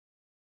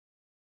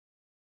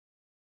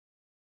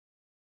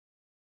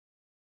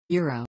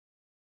Euro.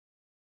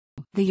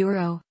 The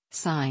euro,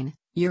 sign,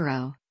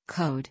 euro,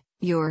 code,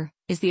 EUR,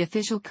 is the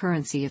official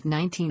currency of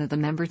 19 of the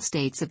member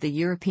states of the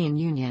European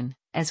Union,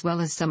 as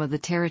well as some of the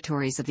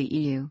territories of the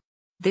EU.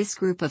 This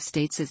group of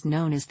states is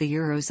known as the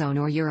eurozone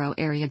or euro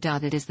area.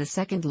 It is the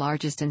second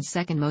largest and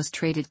second most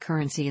traded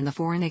currency in the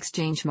foreign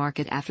exchange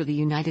market after the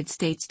United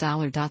States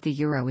dollar. The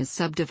euro is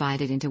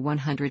subdivided into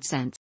 100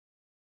 cents.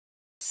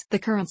 The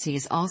currency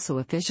is also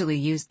officially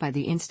used by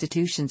the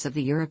institutions of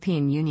the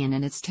European Union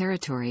and its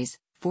territories,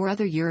 4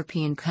 other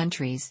European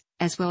countries,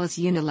 as well as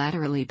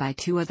unilaterally by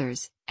 2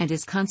 others, and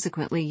is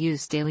consequently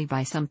used daily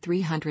by some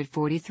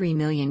 343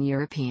 million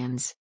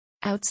Europeans.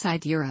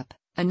 Outside Europe,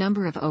 a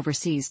number of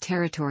overseas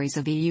territories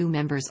of EU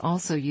members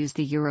also use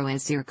the euro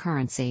as their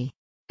currency.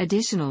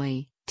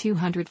 Additionally,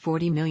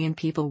 240 million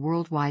people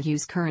worldwide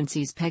use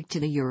currencies pegged to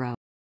the euro.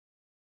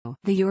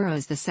 The euro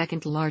is the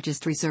second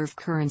largest reserve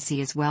currency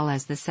as well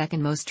as the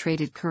second most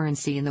traded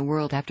currency in the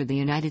world after the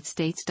United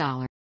States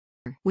dollar.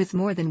 With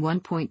more than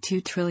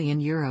 1.2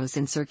 trillion euros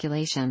in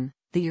circulation,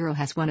 the euro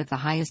has one of the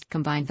highest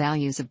combined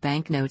values of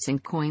banknotes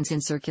and coins in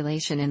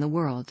circulation in the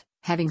world,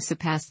 having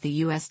surpassed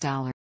the US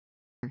dollar.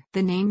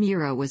 The name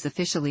euro was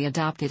officially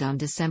adopted on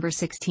December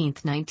 16,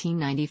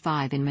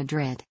 1995 in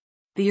Madrid.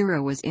 The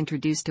euro was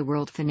introduced to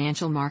world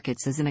financial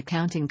markets as an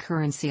accounting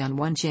currency on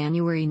 1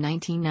 January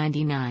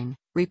 1999,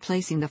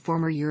 replacing the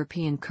former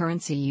European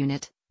Currency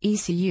Unit,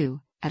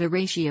 ECU, at a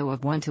ratio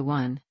of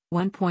 1:1,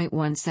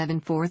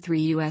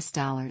 1.1743 US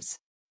dollars.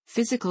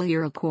 Physical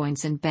euro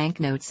coins and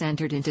banknotes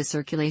entered into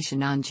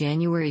circulation on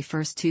January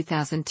 1,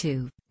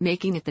 2002,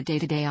 making it the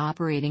day-to-day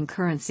operating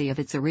currency of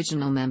its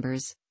original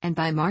members, and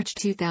by March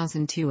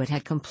 2002 it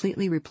had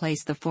completely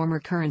replaced the former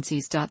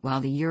currencies.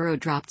 While the euro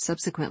dropped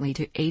subsequently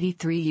to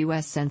 83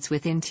 US cents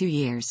within 2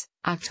 years,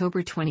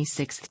 October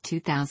 26,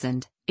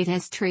 2000, it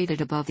has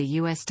traded above the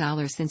US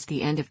dollar since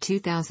the end of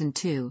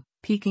 2002,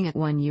 peaking at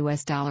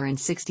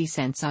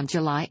 $1.60 on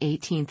July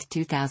 18,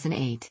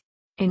 2008.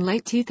 In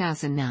late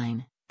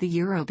 2009, the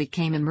euro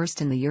became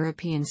immersed in the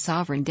European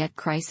sovereign debt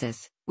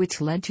crisis, which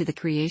led to the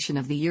creation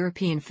of the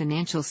European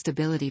Financial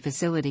Stability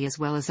Facility as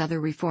well as other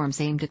reforms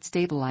aimed at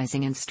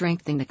stabilizing and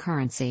strengthening the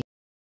currency.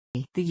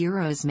 The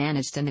euro is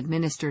managed and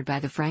administered by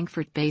the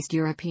Frankfurt-based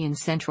European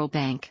Central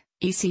Bank,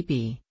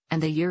 ECB,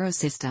 and the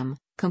Eurosystem,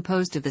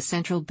 composed of the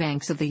central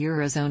banks of the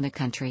eurozone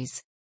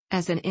countries.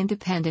 As an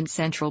independent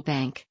central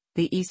bank,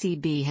 the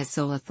ECB has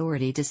sole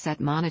authority to set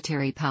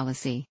monetary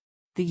policy.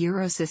 The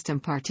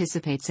Eurosystem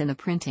participates in the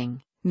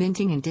printing,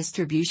 minting and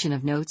distribution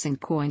of notes and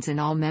coins in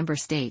all member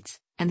states,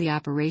 and the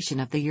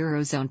operation of the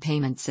eurozone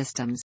payment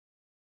systems.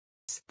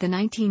 The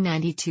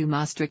 1992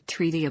 Maastricht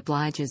Treaty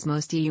obliges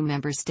most EU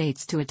member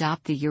states to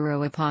adopt the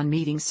euro upon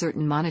meeting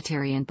certain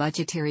monetary and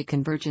budgetary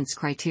convergence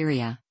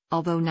criteria,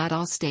 although not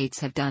all states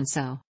have done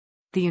so.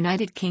 The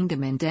United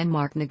Kingdom and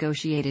Denmark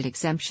negotiated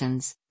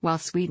exemptions, while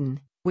Sweden,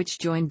 which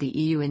joined the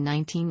EU in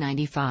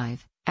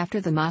 1995,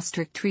 after the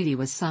Maastricht Treaty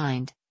was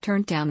signed,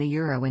 turned down the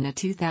euro in a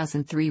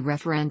 2003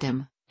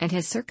 referendum, and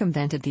has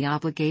circumvented the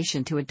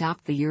obligation to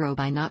adopt the euro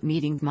by not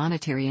meeting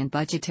monetary and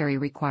budgetary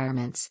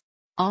requirements.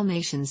 All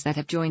nations that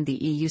have joined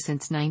the EU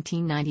since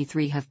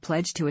 1993 have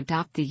pledged to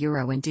adopt the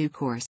euro in due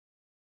course.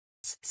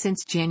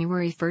 Since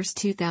January 1,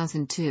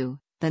 2002,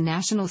 the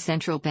national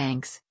central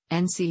banks,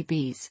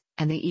 NCBs,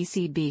 and the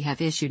ECB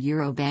have issued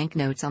euro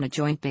banknotes on a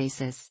joint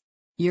basis.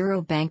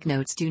 Euro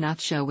banknotes do not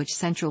show which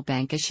central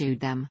bank issued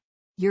them.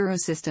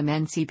 Eurosystem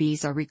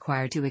NCBs are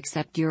required to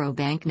accept euro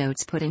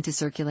banknotes put into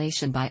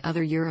circulation by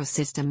other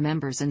Eurosystem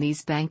members, and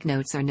these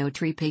banknotes are not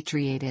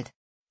repatriated.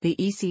 The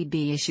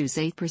ECB issues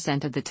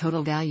 8% of the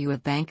total value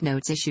of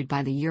banknotes issued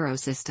by the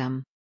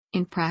Eurosystem.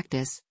 In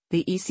practice,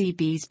 the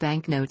ECB's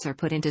banknotes are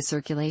put into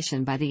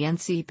circulation by the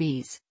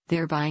NCBs,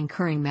 thereby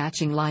incurring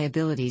matching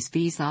liabilities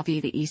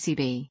vis-à-vis the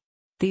ECB.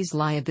 These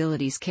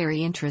liabilities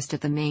carry interest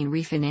at the main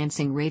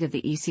refinancing rate of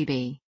the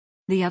ECB.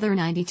 The other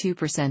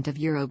 92% of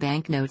euro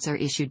banknotes are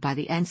issued by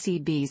the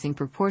NCBs in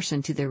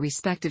proportion to their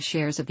respective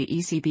shares of the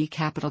ECB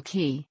capital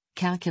key,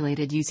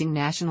 calculated using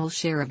national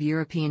share of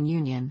European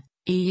Union,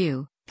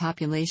 EU,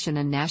 population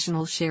and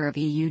national share of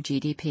EU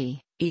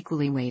GDP,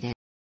 equally weighted.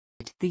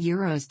 The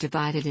euro is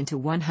divided into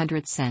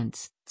 100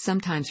 cents,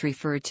 sometimes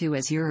referred to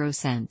as euro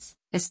cents,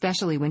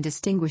 especially when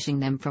distinguishing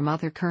them from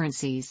other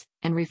currencies,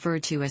 and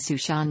referred to as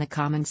souche on the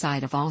common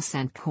side of all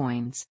cent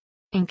coins.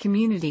 In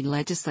community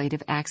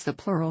legislative acts, the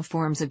plural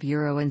forms of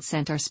euro and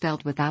cent are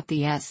spelled without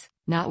the s,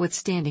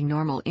 notwithstanding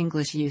normal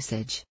English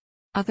usage.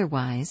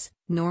 Otherwise,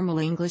 normal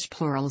English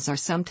plurals are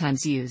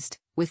sometimes used,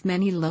 with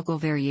many local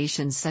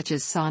variations such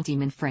as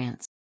centime in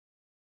France.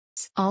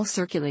 All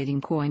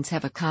circulating coins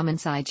have a common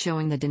side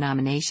showing the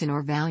denomination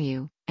or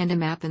value, and a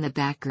map in the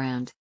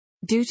background.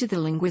 Due to the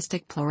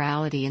linguistic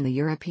plurality in the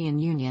European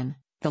Union,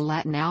 the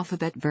Latin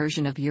alphabet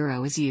version of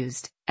euro is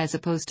used, as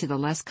opposed to the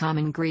less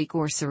common Greek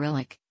or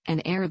Cyrillic and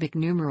Arabic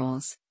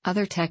numerals.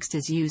 Other text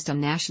is used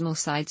on national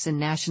sites and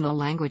national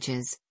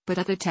languages, but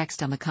other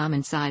text on the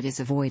common side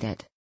is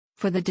avoided.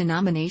 For the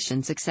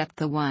denominations except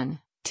the one,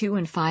 2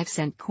 and 5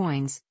 cent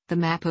coins. The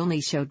map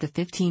only showed the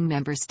 15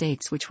 member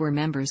states which were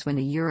members when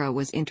the euro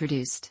was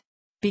introduced.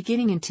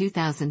 Beginning in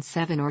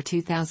 2007 or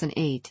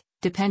 2008,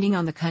 depending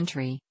on the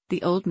country,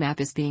 the old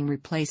map is being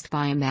replaced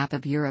by a map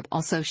of Europe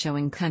also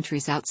showing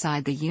countries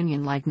outside the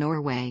Union like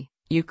Norway,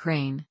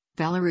 Ukraine,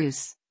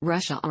 Belarus,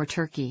 Russia or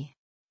Turkey.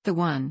 The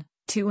 1,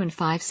 2 and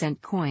 5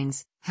 cent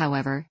coins,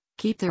 however,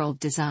 keep their old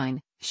design,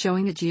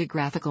 showing a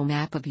geographical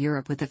map of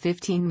Europe with the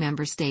 15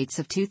 member states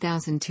of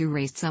 2002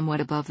 raised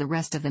somewhat above the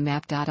rest of the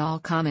map. All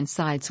common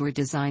sides were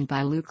designed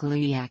by Luc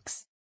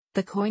Leix.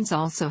 The coins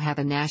also have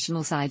a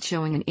national side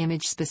showing an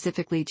image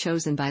specifically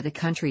chosen by the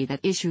country that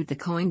issued the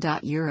coin.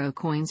 Euro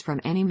coins from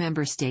any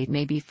member state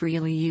may be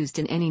freely used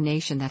in any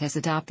nation that has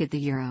adopted the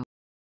euro.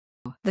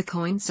 The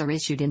coins are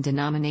issued in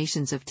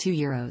denominations of 2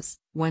 euros,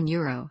 1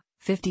 euro,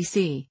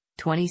 50c,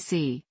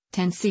 20c,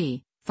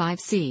 10c,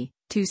 5c,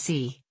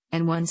 2c,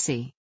 and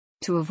 1c.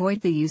 To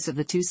avoid the use of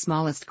the 2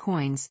 smallest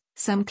coins,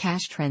 some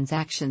cash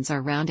transactions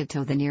are rounded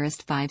to the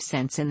nearest 5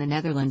 cents in the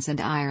Netherlands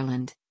and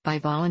Ireland, by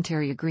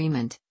voluntary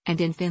agreement, and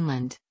in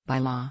Finland, by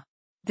law.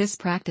 This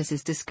practice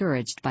is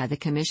discouraged by the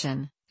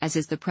Commission, as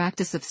is the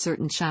practice of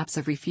certain shops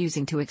of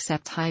refusing to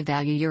accept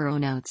high-value euro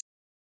notes.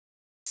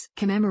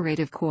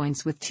 Commemorative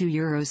coins with 2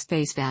 euros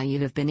face value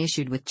have been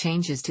issued with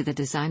changes to the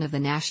design of the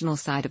national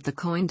side of the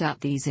coin.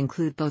 These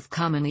include both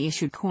commonly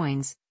issued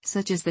coins,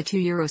 such as the 2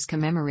 euros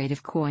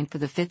commemorative coin for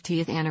the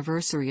 50th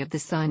anniversary of the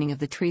signing of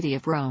the Treaty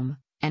of Rome,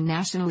 and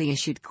nationally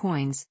issued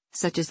coins,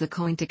 such as the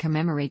coin to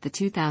commemorate the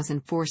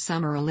 2004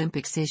 Summer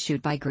Olympics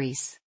issued by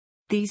Greece.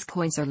 These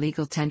coins are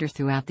legal tender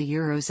throughout the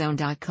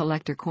eurozone.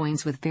 Collector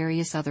coins with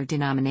various other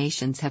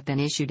denominations have been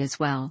issued as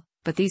well,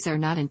 but these are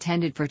not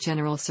intended for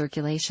general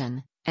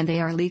circulation, and they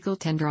are legal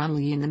tender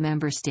only in the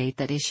member state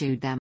that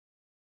issued them.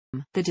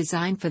 The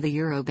design for the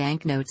euro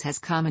banknotes has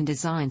common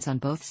designs on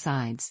both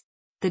sides.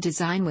 The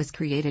design was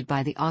created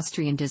by the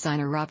Austrian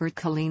designer Robert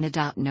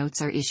Kalina.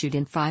 Notes are issued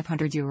in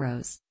 500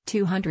 euros,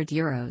 200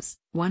 euros,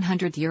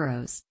 100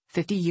 euros,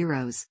 50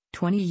 euros,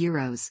 20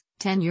 euros,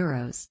 10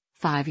 euros,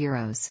 5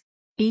 euros.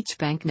 Each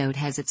banknote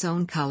has its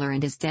own color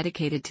and is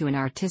dedicated to an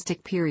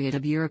artistic period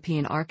of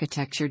European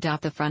architecture.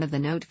 The front of the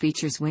note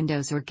features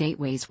windows or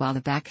gateways while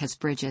the back has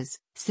bridges,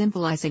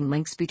 symbolizing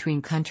links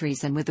between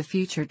countries and with the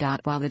future.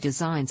 While the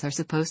designs are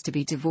supposed to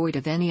be devoid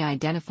of any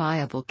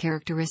identifiable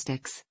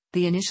characteristics,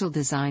 the initial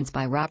designs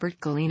by Robert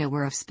Kalina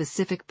were of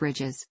specific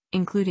bridges,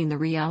 including the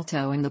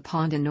Rialto and the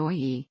Pont de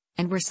Neuilly,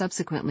 and were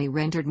subsequently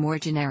rendered more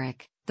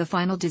generic. The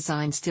final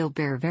designs still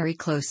bear very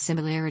close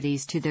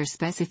similarities to their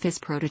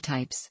specific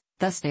prototypes,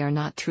 thus they are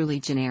not truly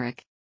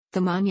generic.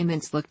 The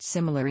monuments looked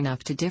similar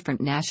enough to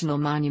different national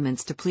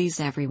monuments to please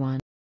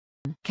everyone.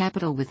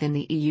 Capital within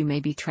the EU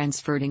may be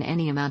transferred in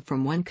any amount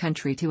from one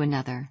country to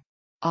another.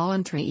 All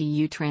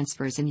intra-EU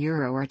transfers in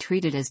euro are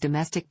treated as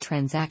domestic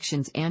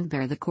transactions and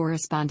bear the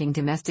corresponding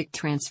domestic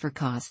transfer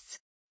costs.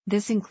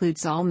 This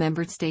includes all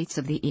member states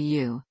of the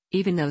EU,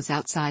 even those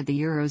outside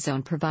the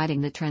eurozone,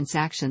 providing the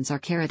transactions are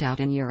carried out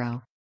in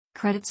euro.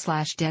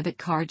 Credit/debit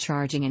card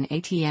charging and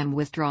ATM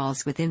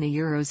withdrawals within the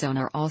eurozone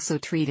are also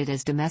treated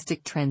as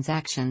domestic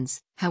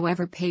transactions.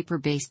 However,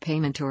 paper-based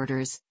payment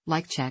orders,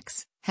 like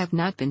checks, have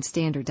not been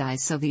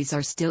standardized, so these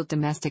are still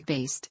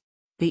domestic-based.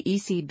 The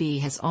ECB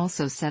has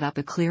also set up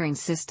a clearing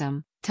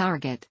system,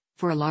 Target,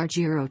 for large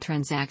euro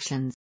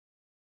transactions.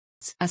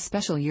 A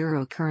special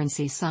euro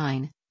currency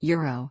sign,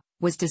 euro,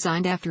 was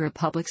designed after a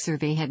public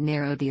survey had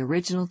narrowed the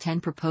original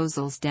 10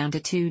 proposals down to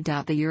 2.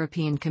 The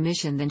European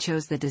Commission then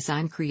chose the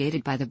design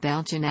created by the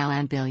Belgian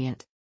Alain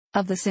Billiet.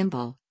 Of the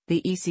symbol,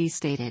 the EC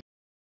stated.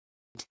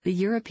 The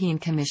European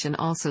Commission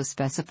also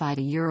specified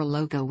a euro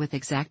logo with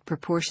exact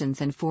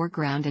proportions and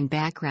foreground and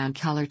background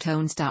color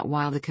tones.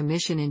 While the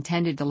Commission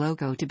intended the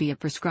logo to be a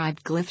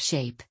prescribed glyph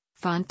shape,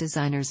 font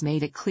designers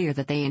made it clear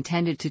that they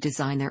intended to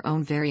design their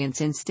own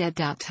variants instead.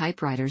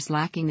 Typewriters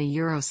lacking the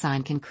euro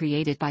sign can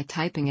create it by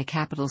typing a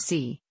capital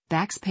C,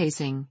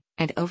 backspacing,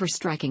 and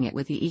overstriking it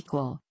with the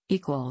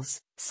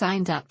equals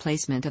sign.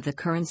 Placement of the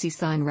currency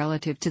sign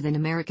relative to the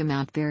numeric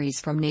amount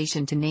varies from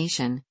nation to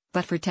nation,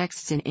 but for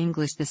texts in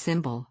English the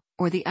symbol,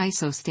 or the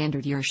ISO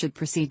standard year, should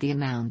precede the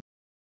amount.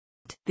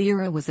 The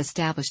euro was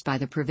established by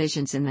the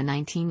provisions in the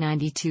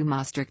 1992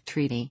 Maastricht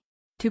Treaty.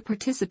 To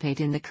participate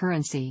in the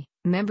currency,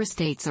 member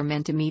states are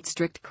meant to meet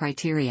strict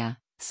criteria,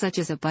 such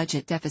as a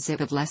budget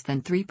deficit of less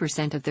than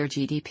 3% of their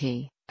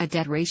GDP, a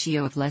debt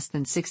ratio of less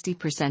than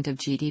 60% of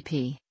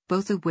GDP,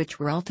 both of which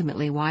were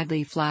ultimately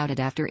widely flouted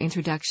after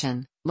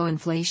introduction, low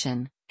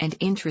inflation, and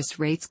interest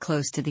rates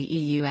close to the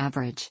EU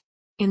average.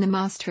 In the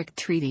Maastricht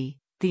Treaty,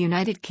 the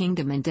United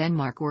Kingdom and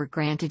Denmark were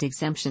granted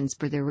exemptions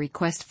per their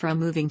request from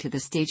moving to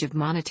the stage of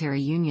monetary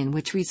union,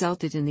 which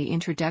resulted in the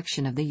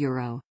introduction of the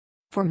euro.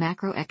 For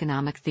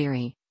macroeconomic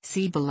theory,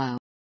 see below.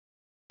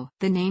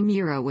 The name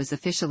euro was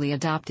officially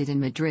adopted in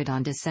Madrid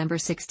on December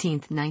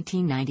 16,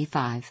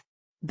 1995.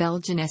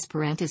 Belgian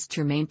Esperantist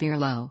Germain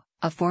Birlot,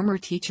 a former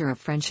teacher of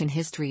French and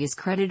history, is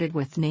credited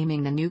with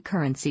naming the new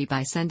currency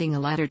by sending a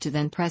letter to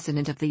then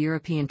President of the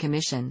European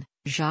Commission,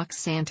 Jacques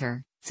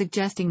Santer,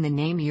 suggesting the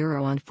name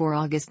euro on 4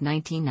 August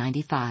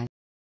 1995.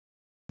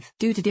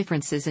 Due to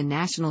differences in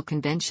national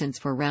conventions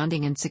for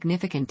rounding and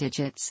significant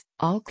digits,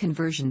 all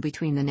conversion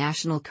between the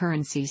national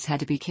currencies had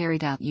to be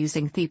carried out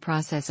using the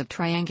process of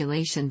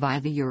triangulation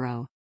via the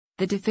euro.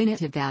 The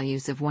definitive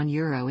values of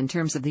 €1 in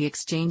terms of the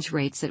exchange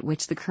rates at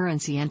which the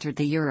currency entered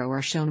the euro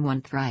are shown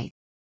on the right.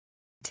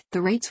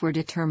 The rates were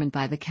determined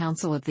by the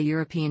Council of the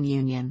European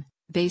Union,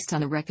 based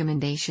on a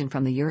recommendation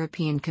from the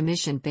European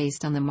Commission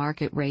based on the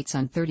market rates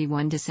on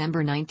 31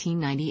 December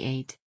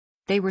 1998.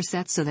 They were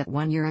set so that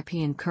one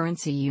European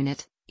currency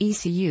unit,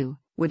 ECU,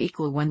 would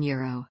equal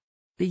 €1.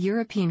 The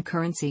European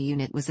currency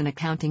unit was an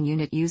accounting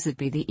unit used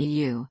by the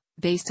EU,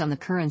 based on the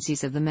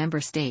currencies of the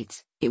member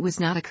states. It was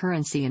not a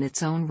currency in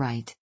its own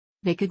right.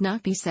 They could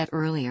not be set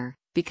earlier,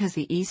 because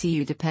the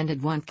ECU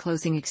depended on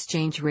closing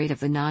exchange rate of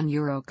the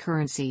non-euro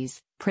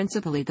currencies,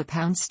 principally the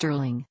pound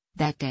sterling,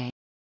 that day.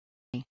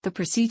 The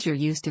procedure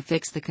used to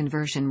fix the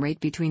conversion rate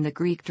between the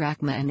Greek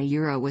drachma and the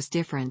euro was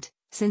different,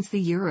 since the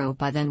euro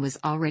by then was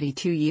already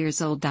 2 years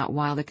old.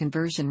 While the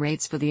conversion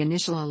rates for the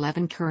initial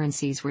 11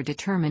 currencies were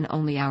determined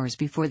only hours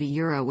before the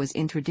euro was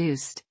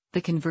introduced,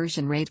 the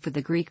conversion rate for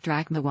the Greek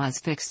drachma was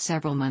fixed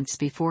several months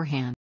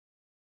beforehand.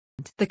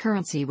 The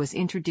currency was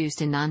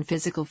introduced in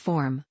non-physical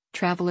form,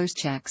 traveler's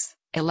checks,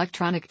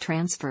 electronic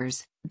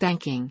transfers,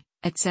 banking,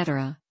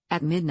 etc.,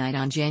 at midnight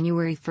on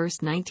January 1,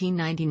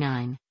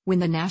 1999, when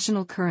the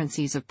national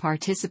currencies of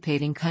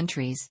participating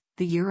countries,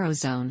 the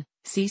eurozone,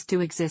 ceased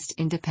to exist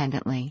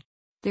independently.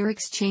 Their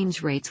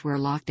exchange rates were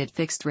locked at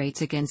fixed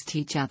rates against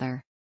each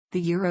other.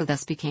 The euro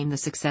thus became the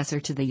successor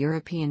to the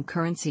European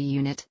Currency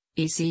Unit,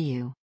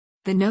 ECU.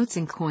 The notes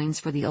and coins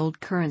for the old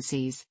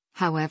currencies,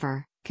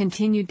 however,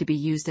 continued to be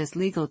used as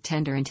legal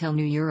tender until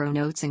new euro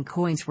notes and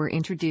coins were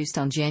introduced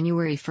on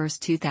January 1,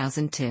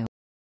 2002.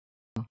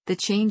 The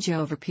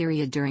changeover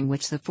period during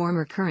which the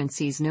former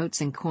currencies'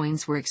 notes and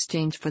coins were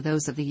exchanged for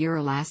those of the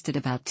euro lasted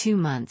about 2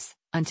 months,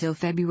 until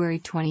February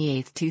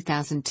 28,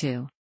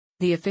 2002.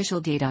 The official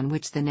date on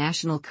which the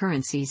national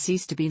currency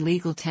ceased to be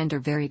legal tender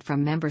varied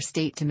from member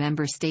state to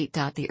member state.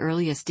 The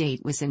earliest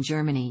date was in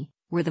Germany,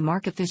 where the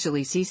mark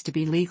officially ceased to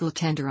be legal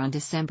tender on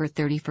December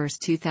 31,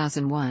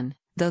 2001,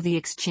 though the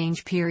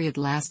exchange period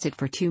lasted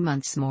for 2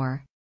 months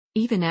more.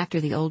 Even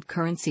after the old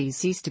currencies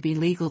ceased to be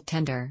legal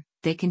tender,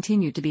 they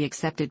continued to be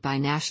accepted by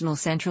national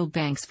central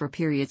banks for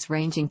periods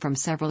ranging from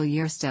several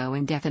years to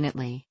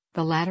indefinitely,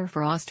 the latter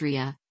for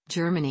Austria,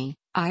 Germany,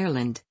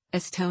 Ireland,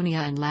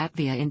 Estonia and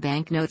Latvia in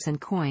banknotes and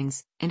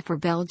coins, and for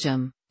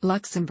Belgium,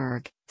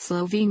 Luxembourg,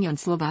 Slovenia and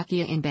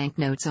Slovakia in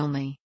banknotes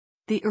only.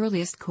 The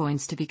earliest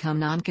coins to become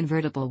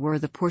non-convertible were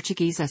the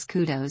Portuguese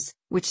escudos,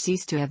 which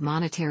ceased to have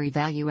monetary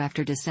value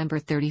after December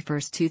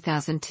 31,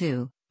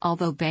 2002,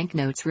 although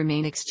banknotes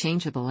remain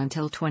exchangeable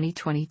until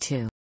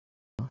 2022.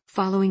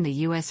 Following the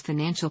U.S.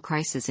 financial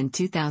crisis in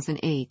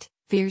 2008,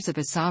 fears of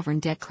a sovereign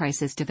debt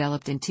crisis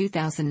developed in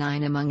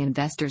 2009 among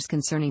investors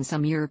concerning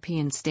some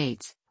European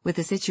states, with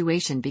the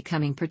situation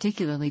becoming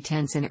particularly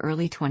tense in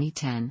early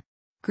 2010.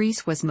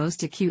 Greece was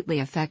most acutely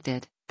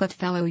affected, but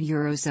fellow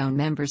Eurozone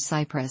members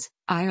Cyprus,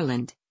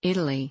 Ireland,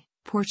 Italy,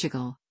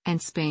 Portugal,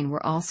 and Spain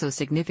were also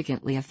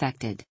significantly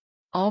affected.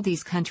 All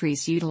these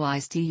countries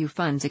utilized EU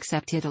funds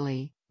except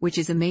Italy, which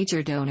is a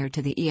major donor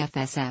to the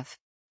EFSF.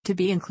 To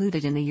be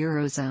included in the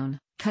Eurozone,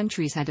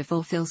 countries had to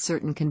fulfill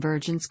certain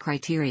convergence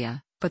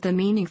criteria, but the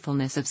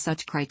meaningfulness of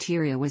such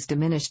criteria was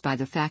diminished by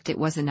the fact it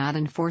was not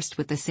enforced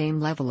with the same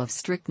level of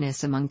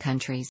strictness among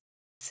countries.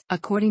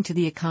 According to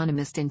the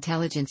Economist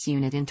Intelligence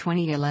Unit in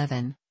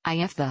 2011,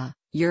 if the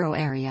euro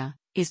area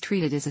is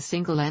treated as a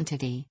single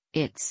entity,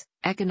 its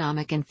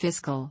economic and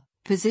fiscal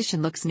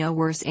position looks no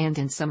worse and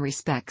in some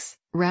respects,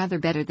 rather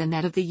better than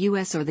that of the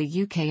US or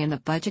the UK, and the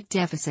budget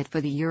deficit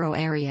for the euro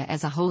area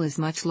as a whole is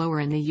much lower,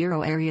 and the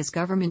euro area's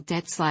government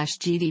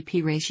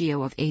debt/GDP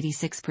ratio of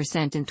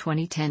 86% in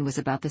 2010 was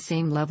about the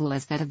same level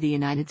as that of the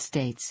United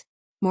States.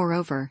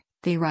 Moreover,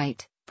 they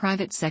write,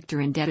 private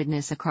sector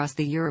indebtedness across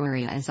the euro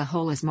area as a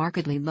whole is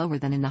markedly lower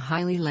than in the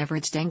highly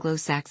leveraged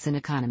Anglo-Saxon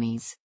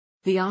economies.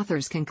 The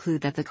authors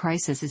conclude that the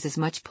crisis is as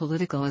much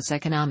political as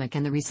economic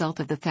and the result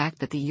of the fact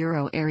that the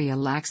euro area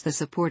lacks the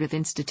support of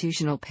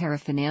institutional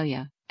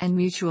paraphernalia and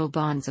mutual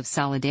bonds of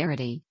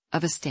solidarity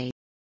of a state.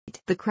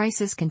 The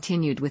crisis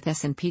continued with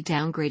S&P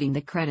downgrading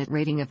the credit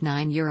rating of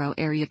 9 euro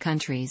area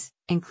countries,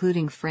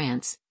 including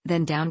France,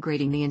 then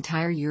downgrading the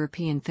entire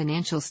European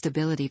Financial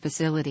Stability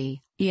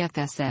Facility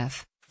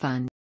 (EFSF)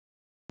 fund.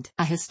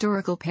 A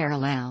historical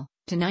parallel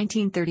to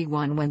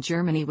 1931, when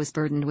Germany was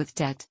burdened with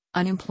debt,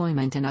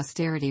 unemployment and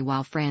austerity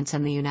while France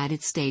and the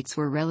United States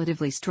were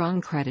relatively strong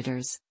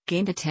creditors,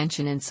 gained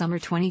attention in summer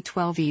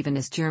 2012 even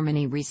as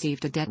Germany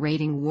received a debt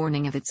rating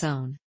warning of its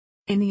own.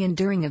 In the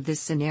enduring of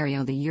this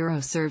scenario, the euro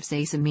serves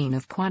as a mean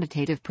of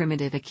quantitative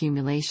primitive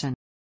accumulation.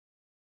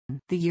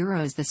 The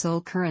euro is the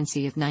sole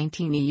currency of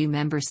 19 EU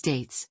member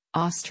states: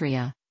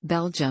 Austria,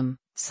 Belgium,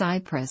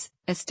 Cyprus,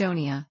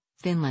 Estonia,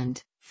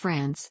 Finland,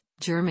 France,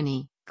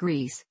 Germany,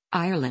 Greece,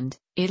 Ireland,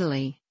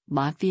 Italy,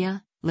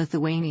 Latvia,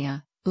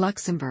 Lithuania,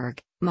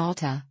 Luxembourg,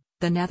 Malta,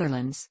 the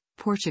Netherlands,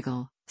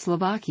 Portugal,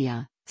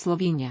 Slovakia,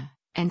 Slovenia,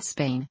 and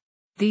Spain.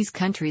 These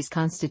countries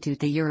constitute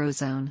the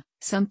eurozone,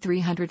 some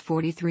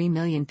 343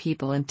 million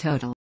people in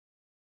total.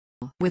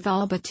 With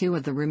all but 2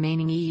 of the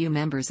remaining EU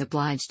members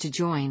obliged to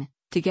join,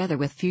 together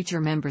with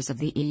future members of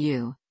the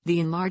EU, the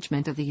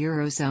enlargement of the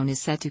eurozone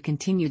is set to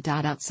continue.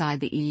 Outside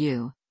the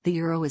EU, the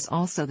euro is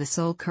also the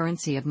sole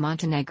currency of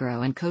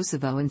Montenegro and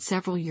Kosovo and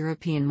several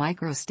European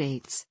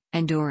microstates,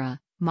 Andorra,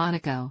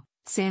 Monaco,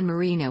 San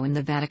Marino and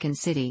the Vatican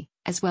City,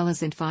 as well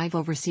as in 5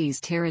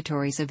 overseas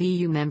territories of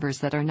EU members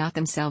that are not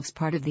themselves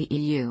part of the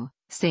EU,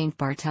 Saint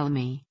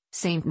Barthélemy,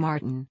 Saint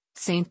Martin,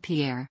 Saint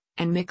Pierre,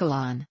 and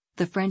Miquelon,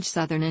 the French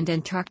Southern and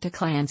Antarctic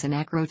lands and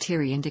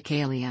Akrotiri and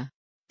Deucalion.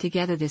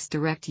 Together this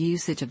direct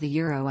usage of the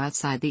euro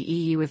outside the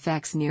EU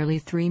affects nearly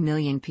 3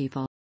 million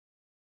people.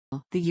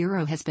 The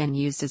euro has been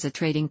used as a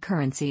trading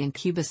currency in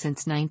Cuba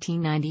since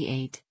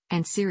 1998,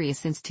 and Syria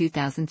since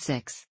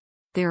 2006.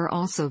 There are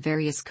also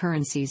various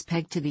currencies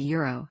pegged to the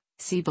euro,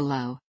 see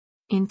below.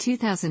 In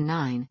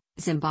 2009,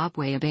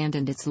 Zimbabwe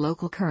abandoned its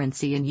local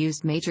currency and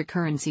used major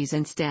currencies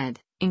instead,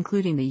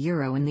 including the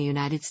euro and the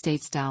United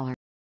States dollar.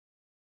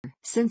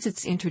 Since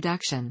its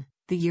introduction,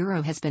 the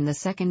euro has been the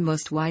second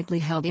most widely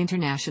held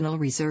international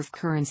reserve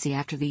currency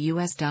after the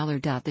US dollar.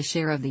 The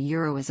share of the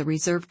euro as a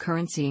reserve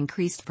currency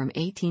increased from 18%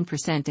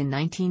 in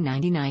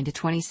 1999 to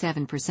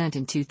 27%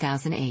 in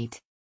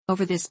 2008.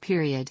 Over this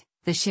period,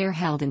 the share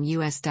held in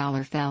US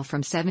dollar fell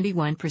from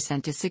 71%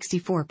 to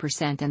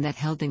 64% and that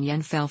held in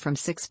yen fell from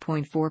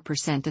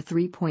 6.4% to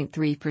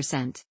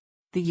 3.3%.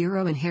 The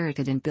euro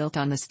inherited and built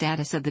on the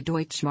status of the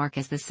Deutschmark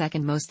as the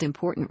second most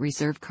important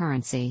reserve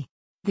currency.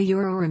 The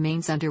euro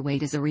remains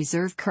underweight as a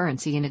reserve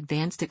currency in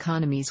advanced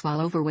economies while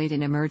overweight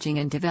in emerging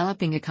and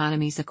developing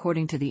economies.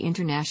 According to the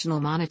International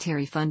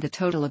Monetary Fund, the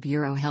total of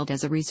euro held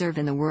as a reserve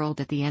in the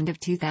world at the end of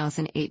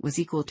 2008 was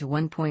equal to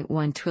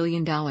 $1.1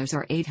 trillion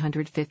or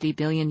 850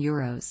 billion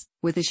euros,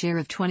 with a share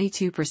of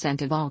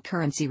 22% of all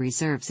currency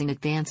reserves in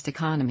advanced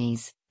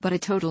economies, but a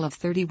total of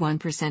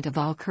 31% of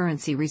all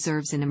currency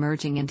reserves in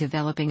emerging and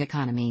developing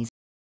economies.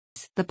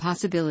 The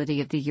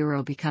possibility of the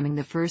euro becoming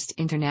the first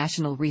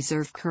international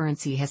reserve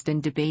currency has been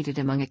debated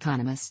among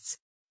economists.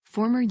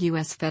 Former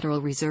U.S.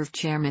 Federal Reserve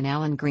Chairman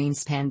Alan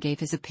Greenspan gave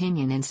his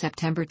opinion in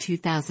September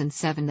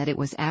 2007 that it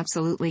was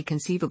absolutely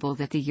conceivable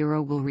that the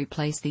euro will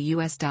replace the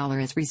U.S. dollar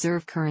as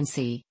reserve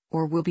currency,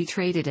 or will be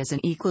traded as an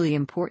equally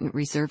important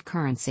reserve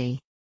currency.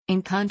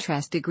 In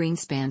contrast to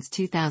Greenspan's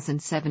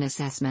 2007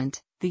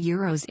 assessment, the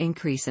euro's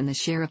increase in the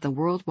share of the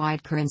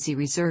worldwide currency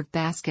reserve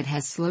basket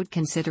has slowed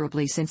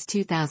considerably since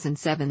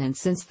 2007 and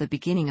since the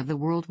beginning of the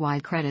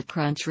worldwide credit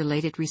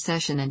crunch-related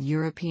recession and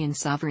European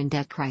sovereign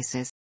debt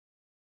crisis.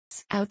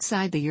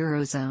 Outside the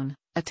eurozone,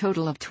 a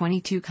total of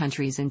 22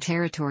 countries and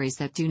territories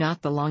that do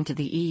not belong to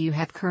the EU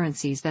have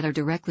currencies that are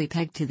directly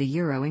pegged to the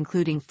euro,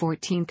 including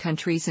 14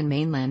 countries in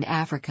mainland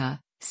Africa,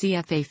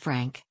 CFA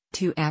franc,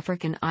 2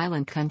 African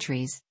island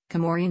countries,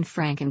 Comorian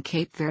franc and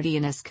Cape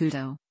Verdean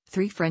escudo,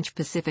 3 French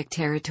Pacific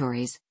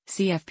territories,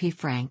 CFP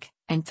franc,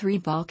 and 3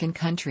 Balkan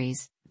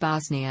countries,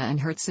 Bosnia and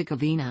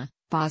Herzegovina,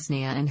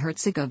 Bosnia and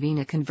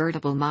Herzegovina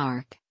convertible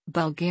mark,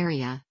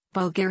 Bulgaria,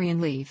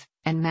 Bulgarian leu,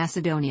 and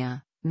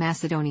Macedonia,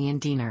 Macedonian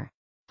dinar.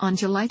 On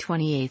July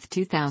 28,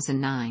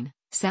 2009,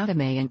 São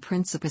Tomé and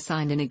Príncipe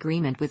signed an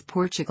agreement with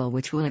Portugal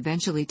which will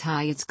eventually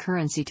tie its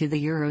currency to the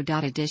euro.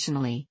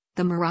 Additionally,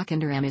 the Moroccan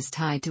dirham is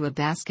tied to a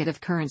basket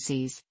of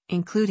currencies,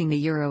 including the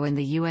euro and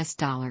the US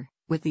dollar,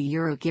 with the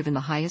euro given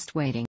the highest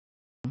weighting.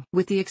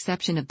 With the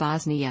exception of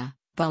Bosnia,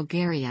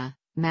 Bulgaria,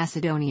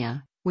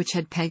 Macedonia, which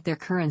had pegged their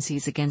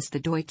currencies against the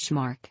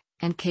Deutschmark,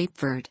 and Cape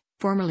Verde,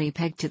 formerly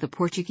pegged to the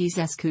Portuguese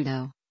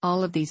escudo,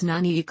 all of these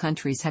non-EU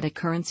countries had a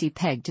currency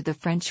pegged to the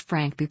French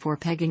franc before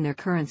pegging their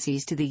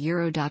currencies to the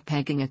euro.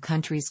 Pegging a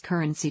country's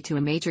currency to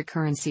a major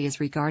currency is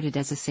regarded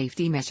as a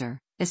safety measure,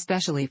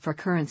 especially for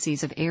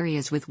currencies of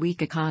areas with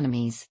weak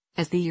economies,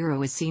 as the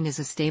euro is seen as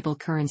a stable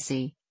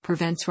currency,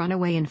 prevents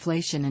runaway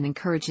inflation and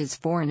encourages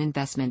foreign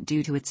investment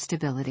due to its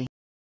stability.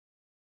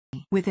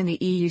 Within the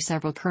EU,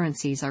 several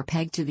currencies are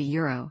pegged to the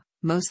euro,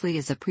 mostly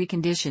as a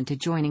precondition to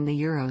joining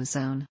the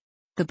eurozone.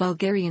 The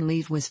Bulgarian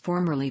leu was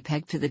formerly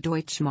pegged to the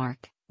Deutschmark.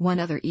 One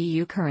other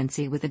EU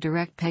currency with a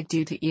direct peg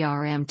due to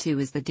ERM2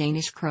 is the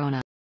Danish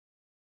krone.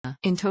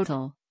 In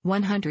total,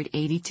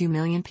 182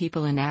 million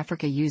people in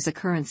Africa use a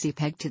currency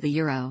pegged to the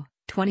euro,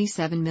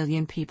 27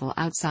 million people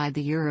outside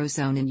the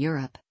eurozone in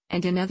Europe,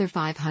 and another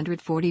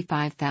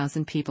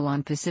 545,000 people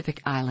on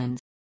Pacific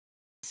Islands.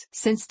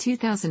 Since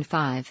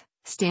 2005,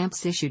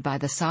 stamps issued by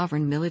the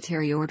Sovereign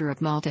Military Order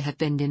of Malta have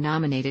been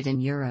denominated in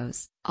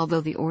euros,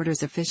 although the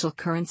order's official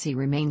currency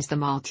remains the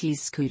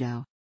Maltese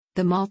scudo.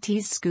 The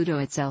Maltese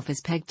scudo itself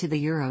is pegged to the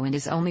euro and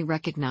is only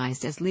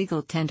recognized as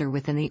legal tender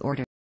within the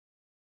order.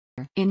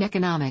 In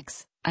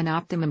economics, an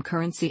optimum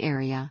currency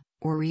area,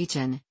 or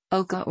region,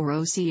 OCA or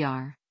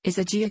OCR, is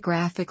a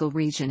geographical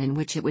region in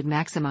which it would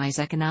maximize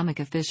economic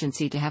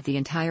efficiency to have the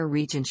entire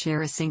region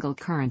share a single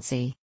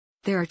currency.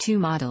 There are 2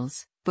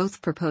 models,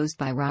 both proposed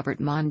by Robert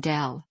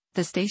Mondale,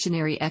 the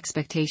Stationary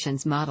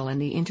Expectations Model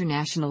and the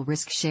International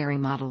Risk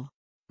Sharing Model.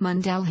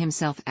 Mundell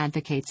himself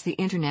advocates the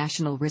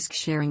international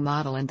risk-sharing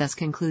model and thus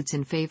concludes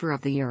in favor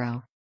of the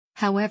euro.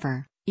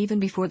 However,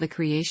 even before the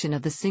creation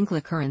of the single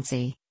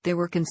currency, there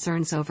were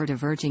concerns over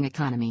diverging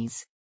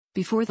economies.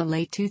 Before the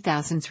late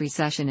 2000s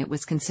recession, it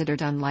was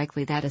considered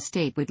unlikely that a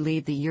state would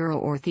leave the euro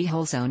or the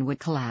whole zone would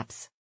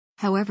collapse.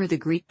 However, the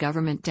Greek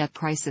government debt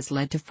crisis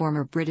led to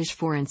former British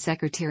Foreign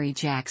Secretary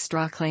Jack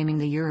Straw claiming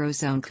the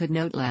eurozone could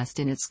not last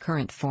in its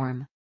current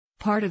form.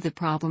 Part of the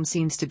problem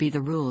seems to be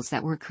the rules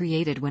that were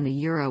created when the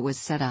euro was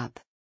set up.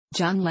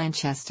 John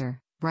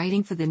Lanchester,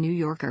 writing for The New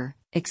Yorker,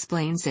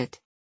 explains it.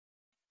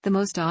 The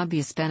most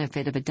obvious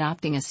benefit of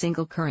adopting a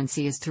single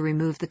currency is to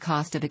remove the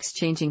cost of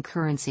exchanging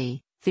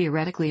currency,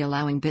 theoretically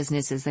allowing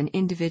businesses and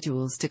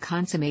individuals to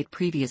consummate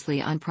previously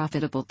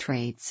unprofitable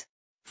trades.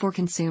 For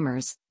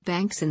consumers,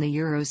 banks in the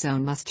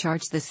eurozone must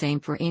charge the same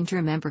for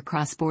intra-member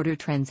cross-border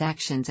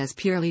transactions as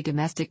purely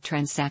domestic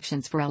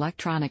transactions for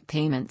electronic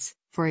payments,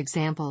 for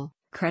example,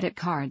 credit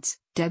cards,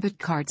 debit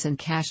cards and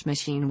cash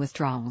machine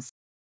withdrawals.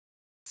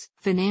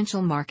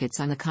 Financial markets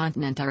on the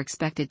continent are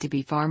expected to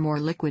be far more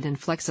liquid and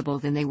flexible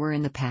than they were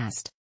in the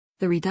past.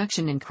 The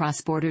reduction in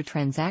cross-border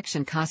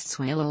transaction costs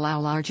will allow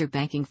larger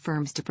banking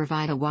firms to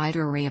provide a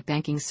wider array of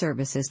banking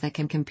services that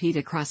can compete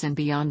across and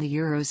beyond the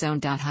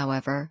eurozone.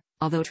 However,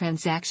 although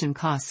transaction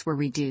costs were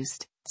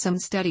reduced, some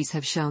studies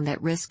have shown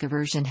that risk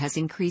aversion has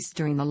increased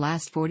during the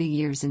last 40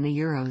 years in the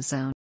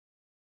eurozone.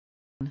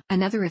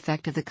 Another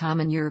effect of the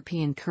common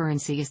European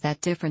currency is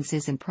that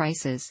differences in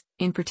prices,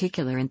 in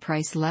particular in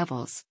price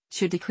levels,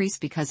 should decrease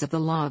because of the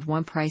law of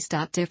one price.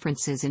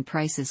 Differences in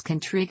prices can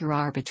trigger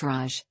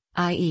arbitrage,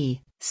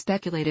 i.e.,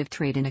 speculative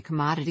trade in a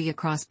commodity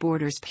across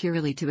borders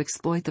purely to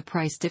exploit the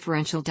price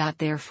differential.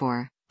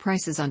 Therefore,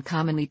 prices on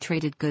commonly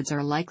traded goods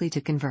are likely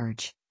to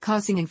converge,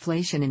 causing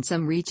inflation in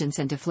some regions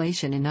and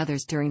deflation in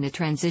others during the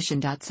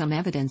transition. Some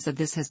evidence of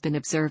this has been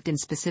observed in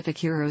specific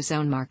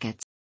eurozone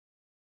markets.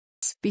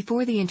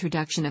 Before the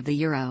introduction of the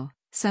euro,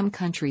 some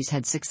countries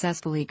had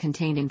successfully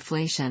contained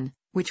inflation,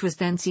 which was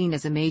then seen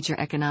as a major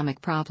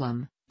economic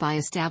problem, by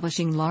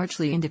establishing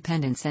largely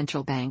independent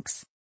central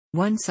banks.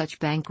 One such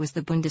bank was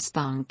the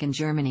Bundesbank in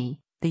Germany.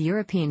 The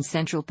European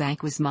Central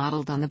Bank was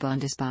modeled on the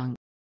Bundesbank.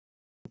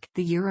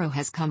 The euro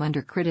has come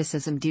under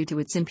criticism due to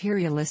its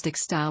imperialistic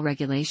style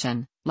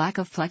regulation, lack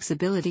of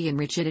flexibility and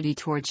rigidity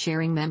toward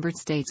sharing member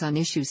states on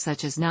issues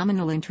such as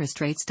nominal interest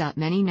rates.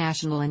 Many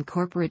national and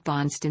corporate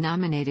bonds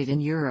denominated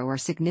in euro are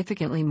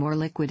significantly more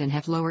liquid and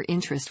have lower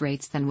interest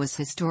rates than was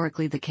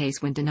historically the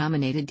case when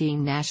denominated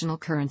in national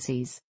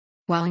currencies.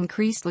 While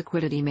increased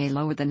liquidity may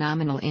lower the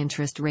nominal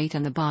interest rate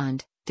on the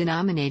bond,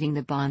 denominating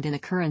the bond in a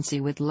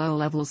currency with low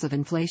levels of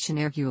inflation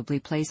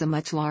arguably plays a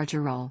much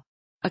larger role.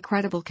 A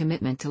credible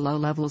commitment to low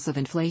levels of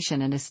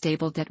inflation and a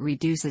stable debt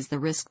reduces the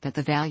risk that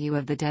the value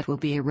of the debt will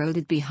be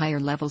eroded by higher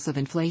levels of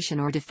inflation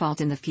or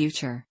default in the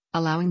future,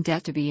 allowing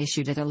debt to be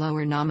issued at a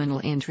lower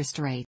nominal interest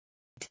rate.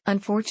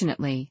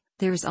 Unfortunately,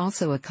 there is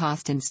also a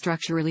cost in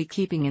structurally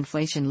keeping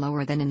inflation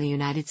lower than in the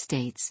United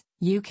States,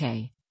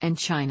 UK, and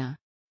China.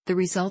 The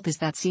result is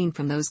that seen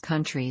from those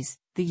countries,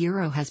 the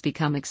euro has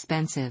become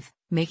expensive,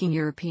 making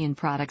European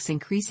products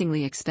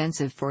increasingly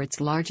expensive for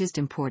its largest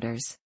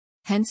importers.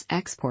 Hence,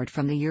 export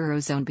from the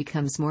eurozone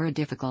becomes more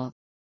difficult.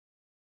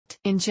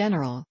 In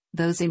general,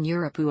 those in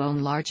Europe who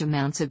own large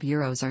amounts of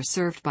euros are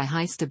served by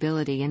high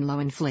stability and low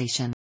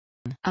inflation.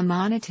 A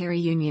monetary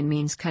union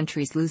means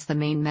countries lose the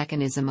main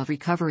mechanism of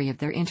recovery of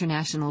their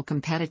international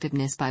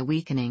competitiveness by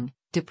weakening,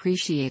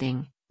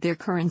 depreciating, their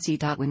currency.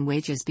 When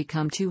wages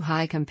become too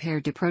high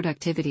compared to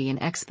productivity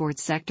in export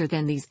sector,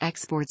 then these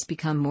exports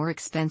become more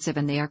expensive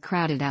and they are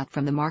crowded out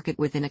from the market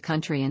within a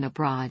country and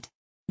abroad.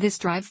 This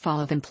drives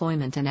fall of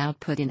employment and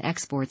output in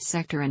export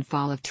sector and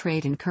fall of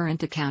trade and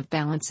current account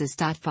balances.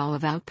 Fall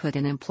of output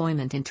and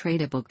employment in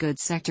tradable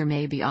goods sector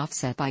may be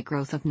offset by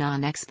growth of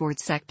non-export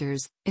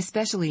sectors,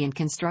 especially in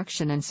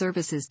construction and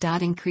services.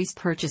 Increased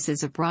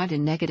purchases abroad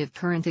and negative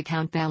current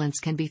account balance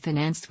can be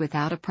financed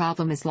without a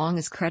problem as long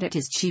as credit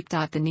is cheap.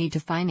 The need to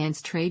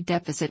finance trade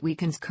deficit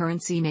weakens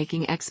currency,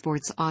 making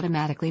exports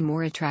automatically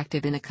more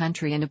attractive in a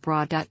country and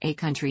abroad. A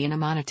country in a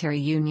monetary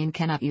union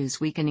cannot use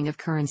weakening of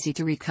currency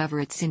to recover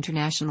its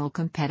international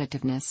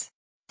competitiveness.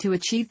 To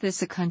achieve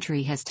this, a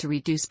country has to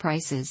reduce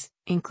prices,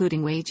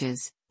 including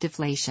wages,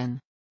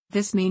 deflation.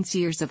 This means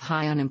years of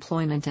high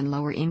unemployment and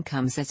lower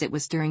incomes, as it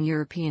was during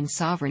European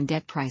sovereign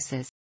debt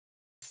crisis.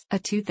 A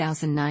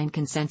 2009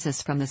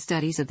 consensus from the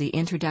studies of the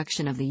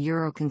introduction of the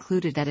euro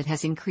concluded that it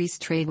has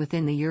increased trade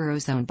within the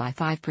eurozone by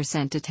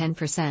 5% to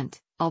 10%,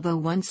 although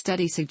one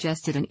study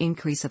suggested an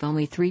increase of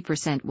only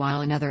 3%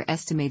 while another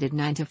estimated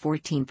 9 to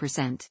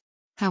 14%.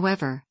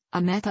 However, a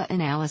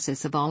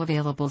meta-analysis of all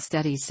available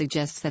studies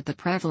suggests that the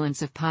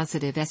prevalence of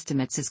positive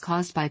estimates is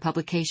caused by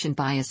publication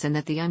bias and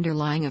that the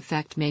underlying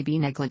effect may be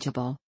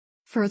negligible.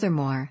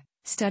 Furthermore,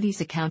 studies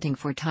accounting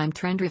for time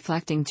trend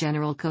reflecting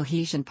general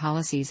cohesion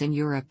policies in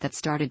Europe that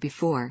started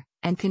before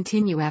and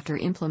continue after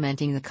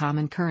implementing the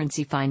common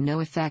currency find no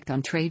effect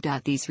on trade.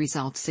 These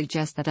results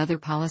suggest that other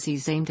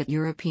policies aimed at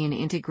European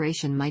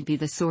integration might be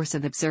the source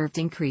of observed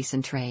increase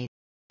in trade.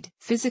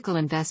 Physical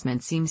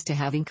investment seems to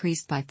have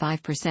increased by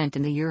 5%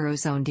 in the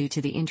eurozone due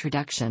to the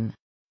introduction.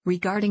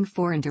 Regarding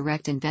foreign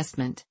direct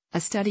investment, a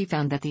study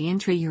found that the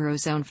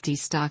intra-eurozone FT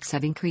stocks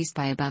have increased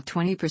by about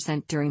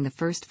 20% during the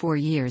first 4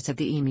 years of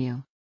the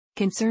EMU.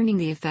 Concerning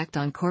the effect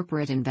on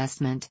corporate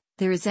investment,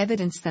 there is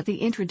evidence that the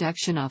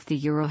introduction of the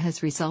euro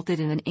has resulted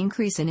in an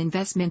increase in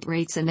investment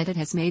rates and that it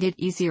has made it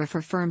easier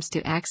for firms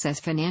to access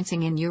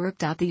financing in Europe.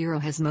 The euro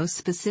has most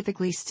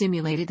specifically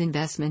stimulated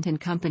investment in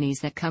companies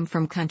that come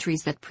from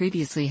countries that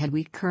previously had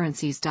weak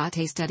currencies.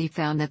 A study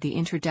found that the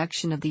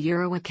introduction of the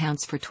euro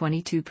accounts for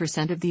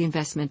 22% of the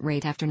investment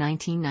rate after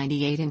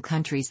 1998 in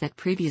countries that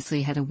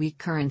previously had a weak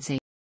currency.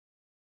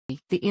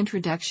 The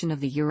introduction of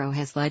the euro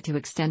has led to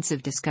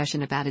extensive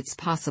discussion about its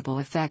possible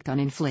effect on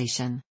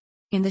inflation.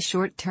 In the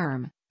short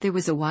term, there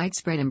was a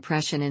widespread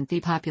impression in the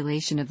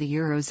population of the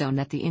eurozone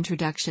that the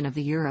introduction of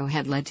the euro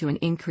had led to an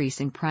increase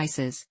in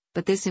prices,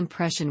 but this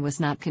impression was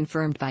not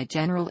confirmed by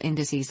general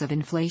indices of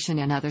inflation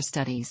and other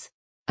studies.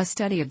 A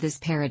study of this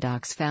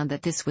paradox found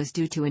that this was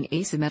due to an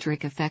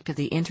asymmetric effect of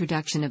the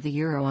introduction of the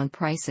euro on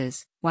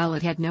prices. While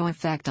it had no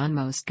effect on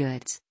most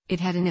goods, it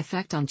had an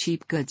effect on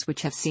cheap goods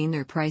which have seen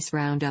their price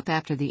round up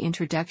after the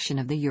introduction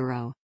of the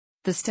euro.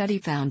 The study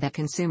found that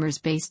consumers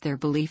based their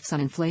beliefs on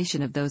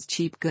inflation of those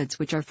cheap goods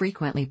which are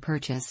frequently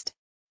purchased.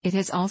 It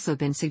has also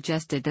been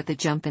suggested that the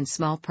jump in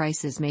small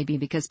prices may be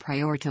because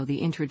prior to the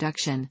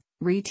introduction,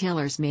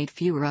 retailers made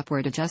fewer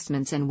upward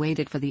adjustments and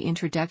waited for the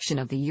introduction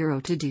of the euro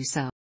to do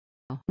so.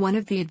 One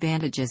of the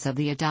advantages of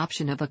the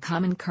adoption of a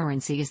common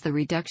currency is the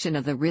reduction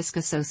of the risk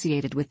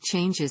associated with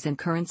changes in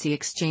currency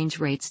exchange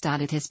rates.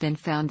 It has been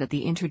found that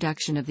the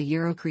introduction of the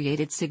euro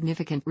created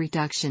significant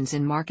reductions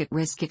in market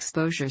risk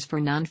exposures for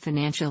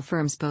non-financial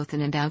firms both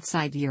in and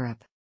outside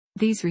Europe.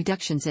 These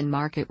reductions in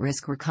market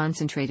risk were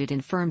concentrated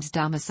in firms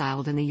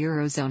domiciled in the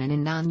eurozone and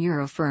in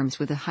non-euro firms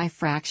with a high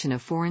fraction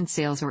of foreign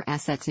sales or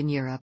assets in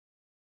Europe.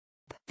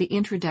 The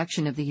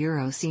introduction of the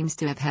euro seems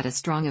to have had a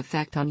strong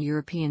effect on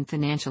European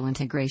financial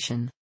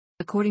integration.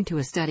 According to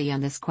a study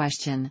on this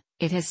question,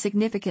 it has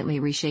significantly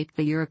reshaped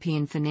the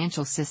European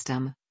financial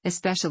system,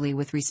 especially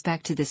with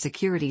respect to the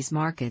securities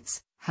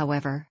markets.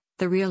 However,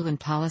 the real and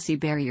policy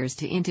barriers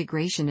to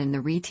integration in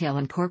the retail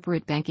and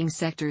corporate banking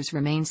sectors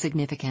remain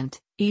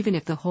significant, even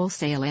if the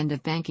wholesale end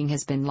of banking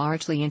has been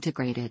largely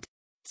integrated.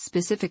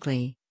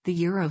 Specifically, the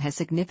euro has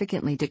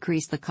significantly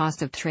decreased the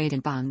cost of trade in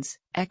bonds,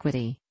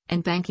 equity,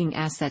 and banking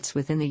assets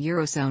within the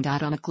eurozone.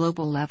 On a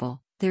global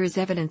level, there is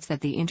evidence that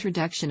the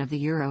introduction of the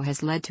euro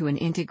has led to an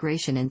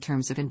integration in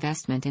terms of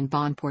investment in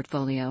bond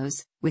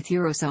portfolios, with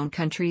eurozone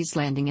countries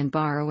lending and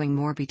borrowing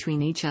more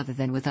between each other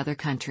than with other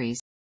countries.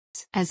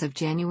 As of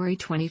January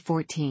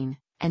 2014,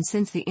 and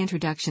since the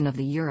introduction of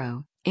the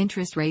euro,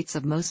 interest rates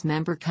of most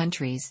member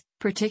countries,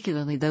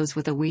 particularly those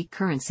with a weak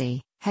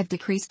currency, have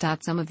decreased.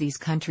 Some of these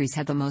countries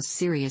had the most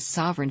serious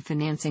sovereign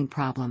financing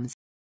problems.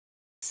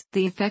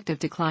 The effect of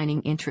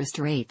declining interest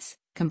rates,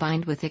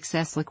 combined with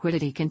excess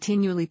liquidity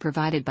continually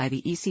provided by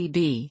the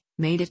ECB,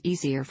 made it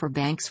easier for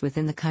banks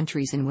within the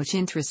countries in which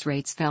interest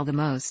rates fell the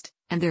most,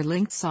 and their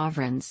linked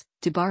sovereigns,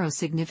 to borrow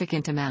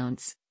significant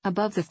amounts,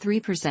 above the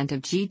 3%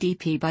 of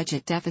GDP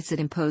budget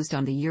deficit imposed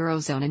on the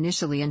eurozone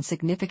initially, and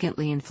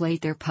significantly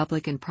inflate their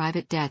public and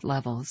private debt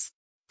levels.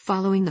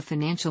 Following the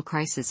financial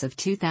crisis of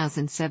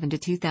 2007 to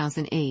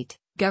 2008,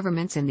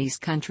 governments in these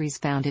countries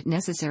found it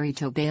necessary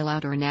to bail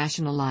out or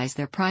nationalize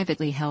their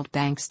privately held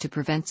banks to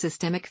prevent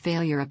systemic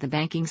failure of the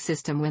banking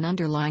system when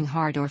underlying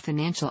hard or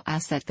financial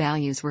asset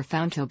values were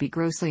found to be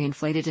grossly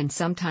inflated and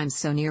sometimes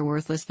so near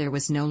worthless there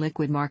was no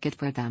liquid market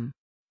for them.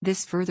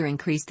 This further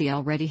increased the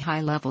already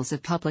high levels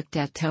of public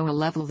debt to a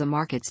level the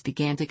markets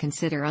began to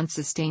consider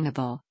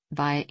unsustainable,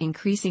 via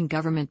increasing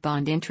government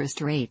bond interest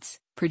rates,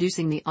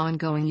 producing the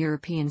ongoing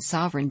European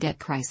sovereign debt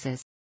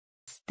crisis.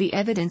 The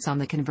evidence on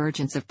the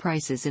convergence of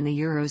prices in the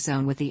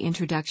eurozone with the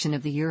introduction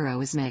of the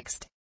euro is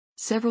mixed.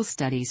 Several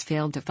studies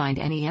failed to find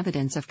any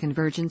evidence of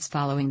convergence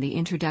following the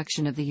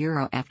introduction of the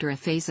euro after a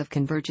phase of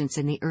convergence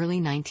in the early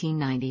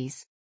 1990s.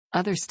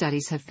 Other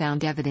studies have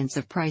found evidence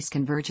of price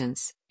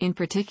convergence, in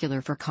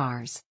particular for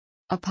cars.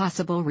 A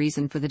possible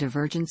reason for the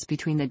divergence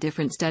between the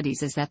different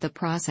studies is that the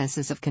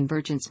processes of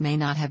convergence may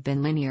not have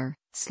been linear,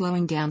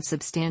 slowing down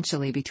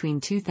substantially between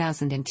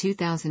 2000 and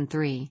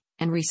 2003,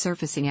 and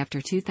resurfacing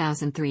after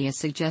 2003 as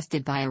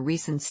suggested by a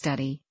recent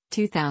study,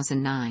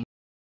 2009.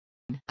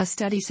 A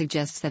study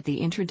suggests that the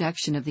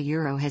introduction of the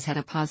euro has had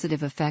a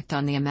positive effect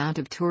on the amount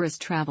of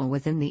tourist travel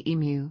within the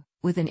EMU,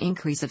 with an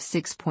increase of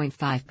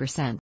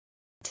 6.5%.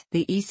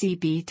 The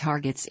ECB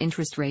targets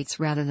interest rates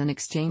rather than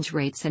exchange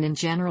rates and in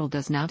general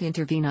does not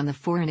intervene on the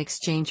foreign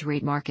exchange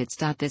rate markets.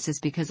 This is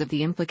because of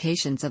the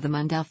implications of the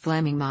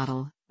Mundell-Fleming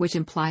model, which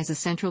implies a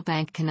central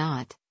bank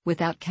cannot,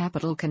 without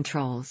capital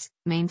controls,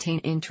 maintain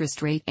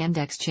interest rate and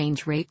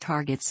exchange rate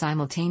targets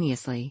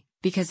simultaneously,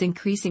 because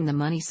increasing the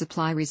money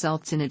supply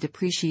results in a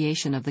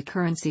depreciation of the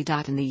currency.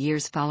 In the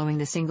years following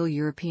the Single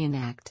European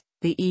Act,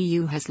 the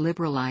EU has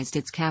liberalized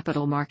its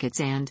capital markets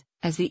and,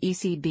 as the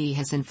ECB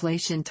has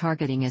inflation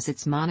targeting as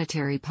its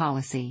monetary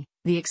policy,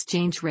 the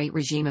exchange rate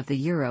regime of the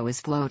euro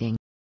is floating.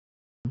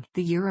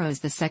 The euro is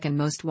the second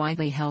most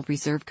widely held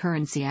reserve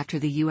currency after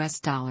the US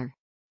dollar.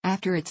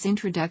 After its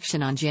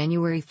introduction on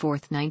January 4,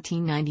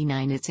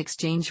 1999, its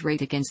exchange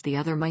rate against the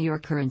other major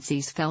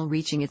currencies fell,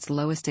 reaching its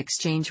lowest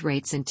exchange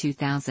rates in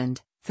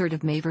 2000, 3rd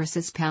of May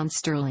versus pound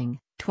sterling,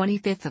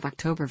 25th of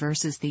October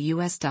versus the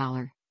US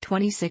dollar,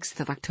 26th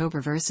of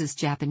October versus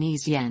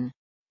Japanese yen.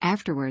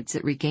 Afterwards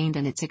it regained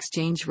and its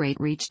exchange rate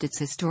reached its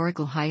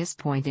historical highest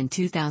point in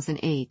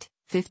 2008,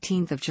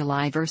 15th of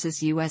July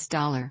versus US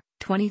dollar,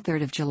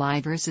 23rd of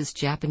July versus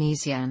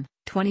Japanese yen,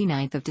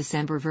 29th of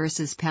December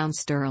versus pound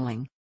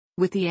sterling.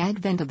 With the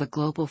advent of the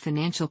global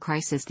financial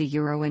crisis, the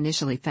euro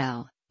initially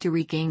fell, to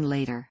regain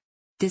later.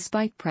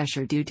 Despite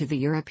pressure due to the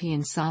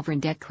European sovereign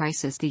debt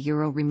crisis, the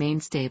euro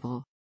remained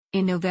stable.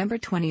 In November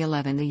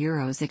 2011, the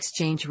euro's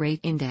exchange rate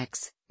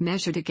index,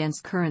 measured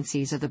against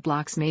currencies of the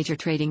bloc's major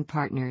trading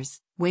partners,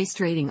 was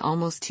trading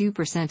almost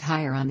 2%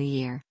 higher on the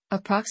year,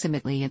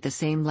 approximately at the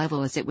same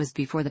level as it was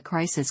before the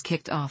crisis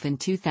kicked off in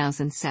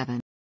 2007.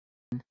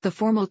 The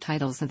formal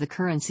titles of the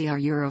currency are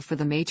euro for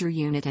the major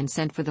unit and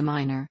cent for the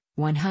minor,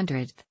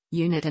 100th,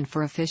 unit, and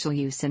for official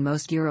use in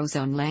most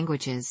eurozone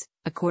languages.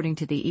 According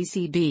to the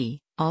ECB,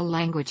 all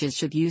languages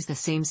should use the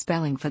same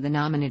spelling for the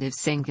nominative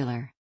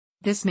singular.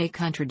 This may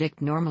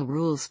contradict normal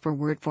rules for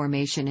word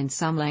formation in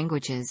some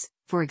languages,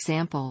 for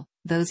example,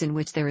 those in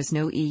which there is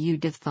no EU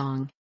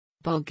diphthong.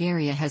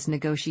 Bulgaria has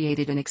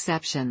negotiated an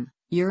exception.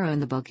 Euro in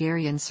the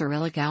Bulgarian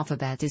Cyrillic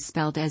alphabet is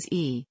spelled as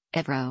E,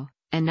 evro,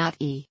 and not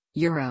E,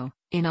 euro,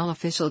 in all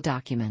official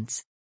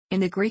documents.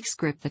 In the Greek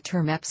script, the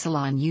term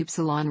epsilon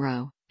upsilon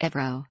rho,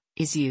 evro,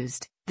 is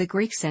used. The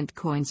Greek cent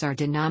coins are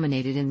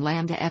denominated in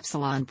lambda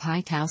epsilon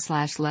pi tau /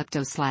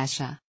 lepto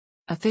 / a.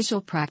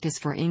 Official practice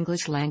for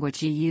English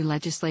language EU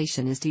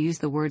legislation is to use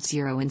the words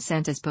euro and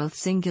cent as both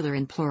singular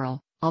and plural,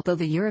 although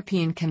the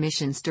European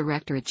Commission's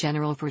Directorate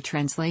General for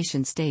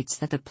Translation states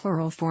that the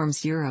plural forms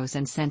euros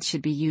and cents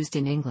should be used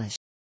in English.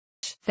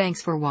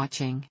 Thanks for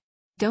watching.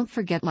 Don't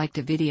forget to like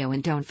the video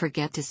and don't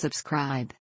forget to subscribe.